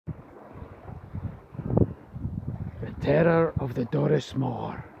Terror of the Dorus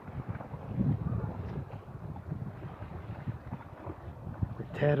Mor.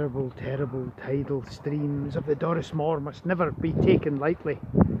 The terrible, terrible tidal streams of the Dorus Mor must never be taken lightly.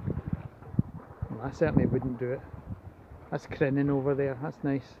 Well, I certainly wouldn't do it. That's Crinan over there, that's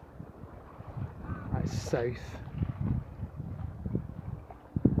nice. That's south.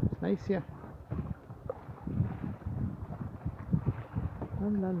 It's nice here. La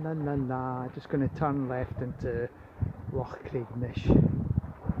la la la la. Just going to turn left into Loch Craignish.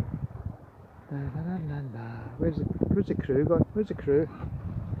 La la la la la. Where's the crew gone? Where's the crew?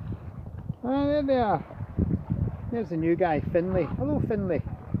 Oh, there they are. There's the new guy, Finlay. Hello, Finlay.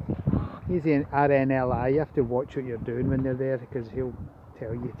 He's in RNLI. You have to watch what you're doing when they're there because he'll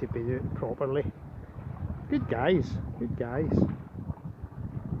tell you to do it properly. Good guys. Good guys.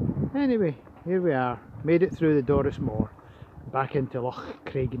 Anyway, here we are. Made it through the Dorus Mor. Back into Loch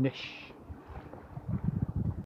Craignish.